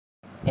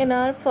In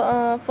our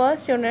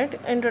first unit,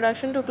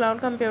 Introduction to Cloud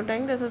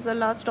Computing, this is the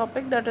last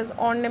topic, that is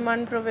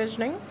on-demand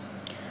provisioning.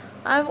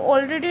 I've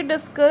already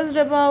discussed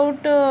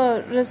about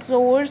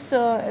resource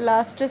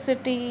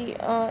elasticity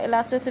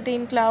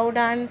in cloud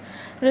and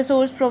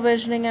resource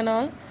provisioning and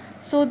all.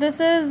 So this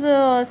is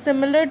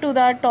similar to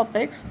that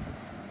topics.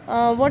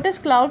 What is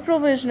cloud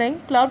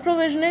provisioning? Cloud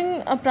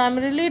provisioning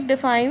primarily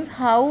defines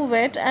how,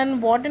 when and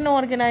what an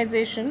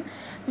organization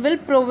will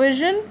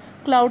provision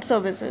cloud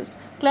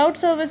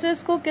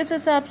services को किस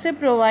हिसाब से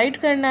provide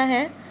करना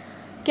है,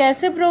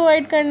 कैसे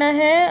provide करना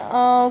है,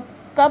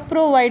 कब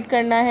प्रोवाइड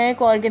करना है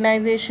एक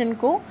ऑर्गेनाइजेशन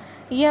को,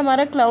 ये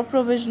हमारा क्लाउड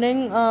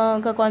प्रोविजनिंग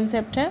का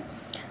कॉन्सेप्ट है।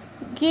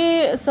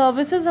 कि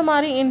सर्विसेज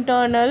हमारी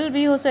इंटरनल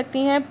भी हो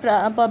सकती हैं,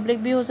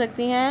 पब्लिक भी हो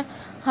सकती हैं,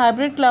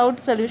 हाइब्रिड क्लाउड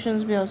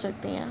सॉल्यूशंस भी हो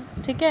सकती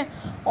हैं। ठीक है।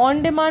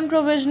 ऑन डिमांड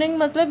प्रोविजनिंग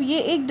मतलब ये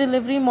एक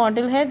डिलीवरी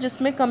मॉडल है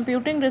जिसमें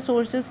कंप्यूटिंग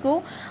रिसोर्सेज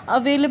को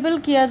अवेलेबल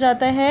किया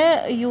जाता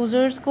है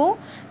यूज़र्स को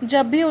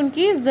जब भी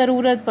उनकी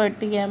ज़रूरत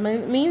पड़ती है।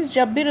 मींस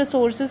जब भी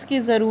रिसोर्सेज की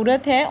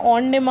ज़रूरत है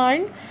ऑन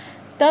डिमांड,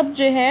 तब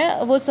जो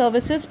है वो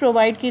सर्विसेज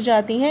प्रोवाइड की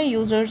जाती हैं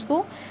यूज़र्स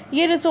को।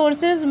 ये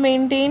रिसोर्सेज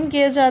मेंटेन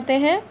किए जाते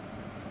हैं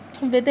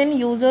with in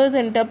users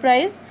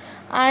enterprise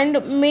and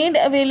made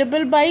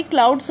available by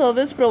cloud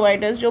service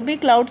providers. जो भी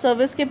क्लाउड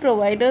सर्विस के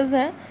प्रोवाइडर्स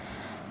हैं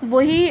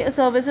वही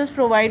सर्विसेज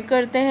प्रोवाइड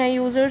करते हैं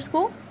यूज़र्स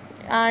को,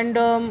 and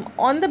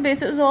on the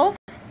basis of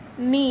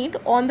need,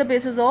 on the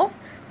basis of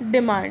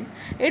demand.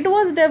 It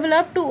was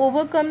developed to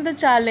overcome the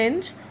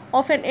challenge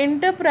of an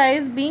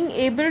enterprise being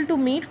able to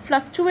meet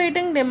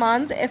fluctuating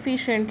demands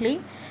efficiently.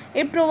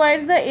 It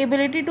provides the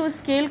ability to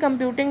scale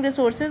computing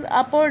resources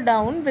up or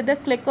down with a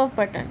click of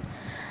button.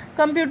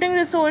 Computing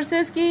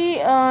resources की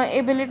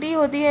ability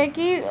होती है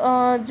कि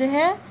जो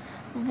है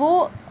वो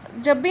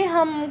जब भी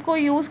हमको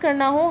यूज़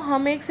करना हो,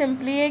 हम एक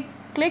सिंपली एक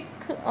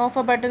क्लिक ऑफ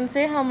अ बटन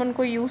से हम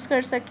उनको यूज़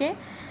कर सकें,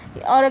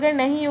 और अगर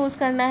नहीं यूज़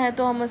करना है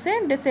तो हम उसे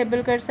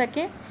डिसेबल कर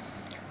सकें।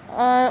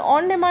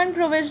 On demand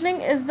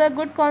provisioning is the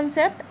good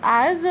concept,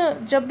 as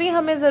जब भी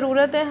हमें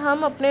ज़रूरत है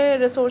हम अपने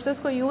रिसोर्सेज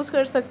को यूज़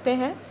कर सकते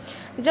हैं,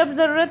 जब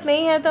ज़रूरत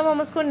नहीं है तब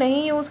हम उसको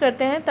नहीं यूज़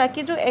करते हैं,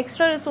 ताकि जो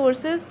एक्स्ट्रा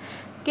रिसोर्सेज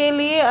के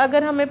लिए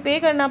अगर हमें पे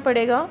करना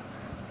पड़ेगा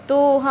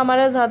तो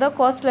हमारा ज़्यादा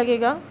कॉस्ट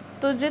लगेगा।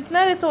 तो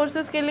जितना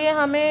रिसोर्सेज के लिए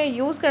हमें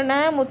यूज़ करना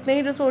है हम उतने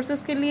ही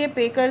रिसोर्सेज के लिए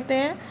पे करते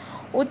हैं,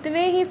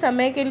 उतने ही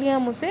समय के लिए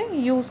हम उसे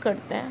यूज़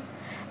करते हैं।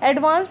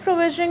 एडवांस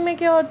प्रोविजनिंग में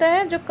क्या होता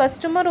है, जो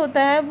कस्टमर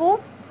होता है वो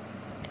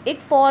एक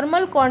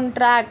फॉर्मल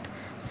कॉन्ट्रैक्ट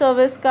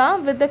सर्विस का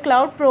with the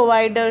cloud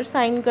provider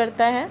sign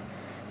करता है।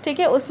 ठीक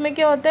है। उसमें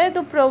क्या होता है,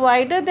 तो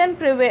provider then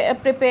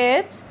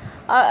prepares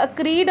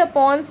agreed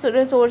upon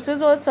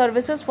resources और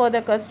services for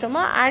the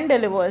customer and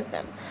delivers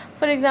them.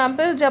 For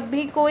example जब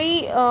भी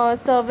कोई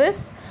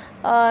सर्विस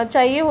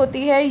चाहिए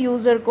होती है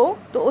यूज़र को,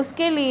 तो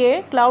उसके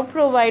लिए क्लाउड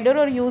प्रोवाइडर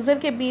और यूज़र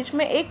के बीच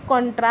में एक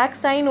कॉन्ट्रैक्ट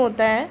साइन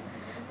होता है,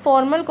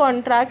 फॉर्मल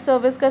कॉन्ट्रैक्ट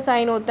सर्विस का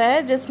साइन होता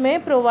है,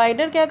 जिसमें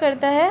प्रोवाइडर क्या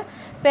करता है,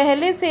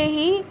 पहले से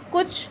ही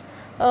कुछ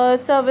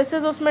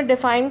सर्विसेज उसमें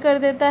डिफ़ाइन कर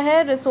देता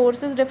है,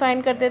 रिसोर्सेज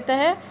डिफ़ाइन कर देता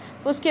है,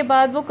 उसके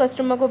बाद वो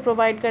कस्टमर को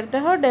प्रोवाइड करता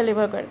है और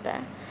डिलीवर करता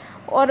है,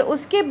 और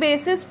उसके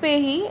बेसिस पे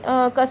ही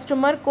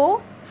कस्टमर को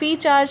फ़ी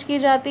चार्ज की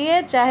जाती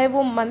है, चाहे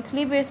वो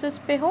मंथली बेसिस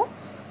पे हो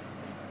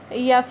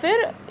या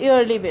फिर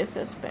ईयरली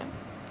बेसिस पे।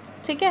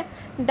 ठीक है।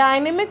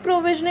 डायनेमिक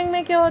प्रोविजनिंग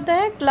में क्या होता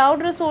है,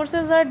 cloud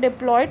resources are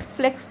diploid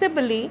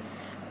flexibly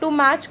to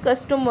match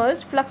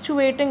customers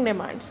fluctuating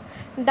demands.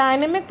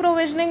 Dynamic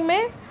provisioning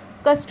में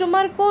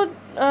कस्टमर को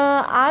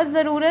आज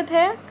ज़रूरत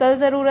है कल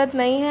ज़रूरत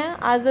नहीं है,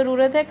 आज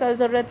ज़रूरत है कल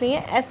ज़रूरत नहीं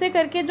है, ऐसे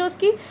करके जो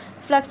उसकी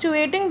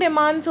फ्लक्चुएटिंग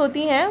डिमांड्स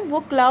होती हैं वो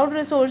क्लाउड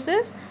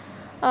रिसोर्सेज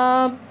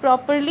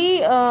प्रॉपरली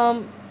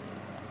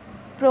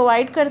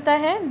प्रोवाइड करता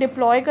है,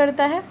 डिप्लॉय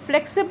करता है,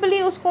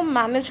 फ्लेक्सिबली उसको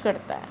मैनेज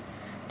करता है।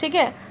 ठीक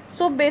है।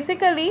 So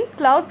basically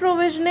cloud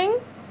provisioning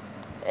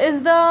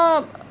is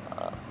the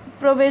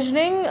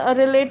provisioning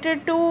related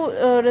to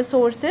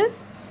resources,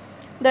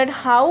 that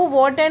how,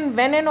 what and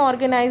when an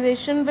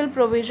organization will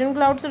provision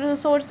cloud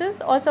resources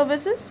or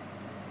services.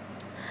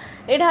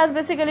 It has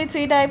basically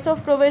three types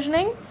of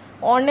provisioning: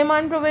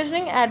 on-demand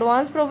provisioning,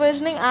 advanced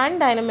provisioning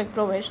and dynamic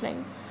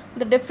provisioning.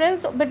 The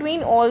difference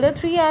between all the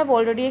three I have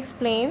already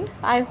explained.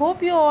 I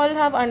hope you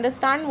all have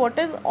understand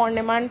what is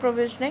on-demand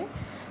provisioning.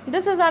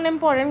 This is an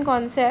important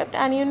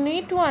concept and you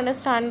need to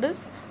understand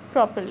this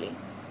properly.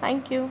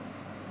 Thank you.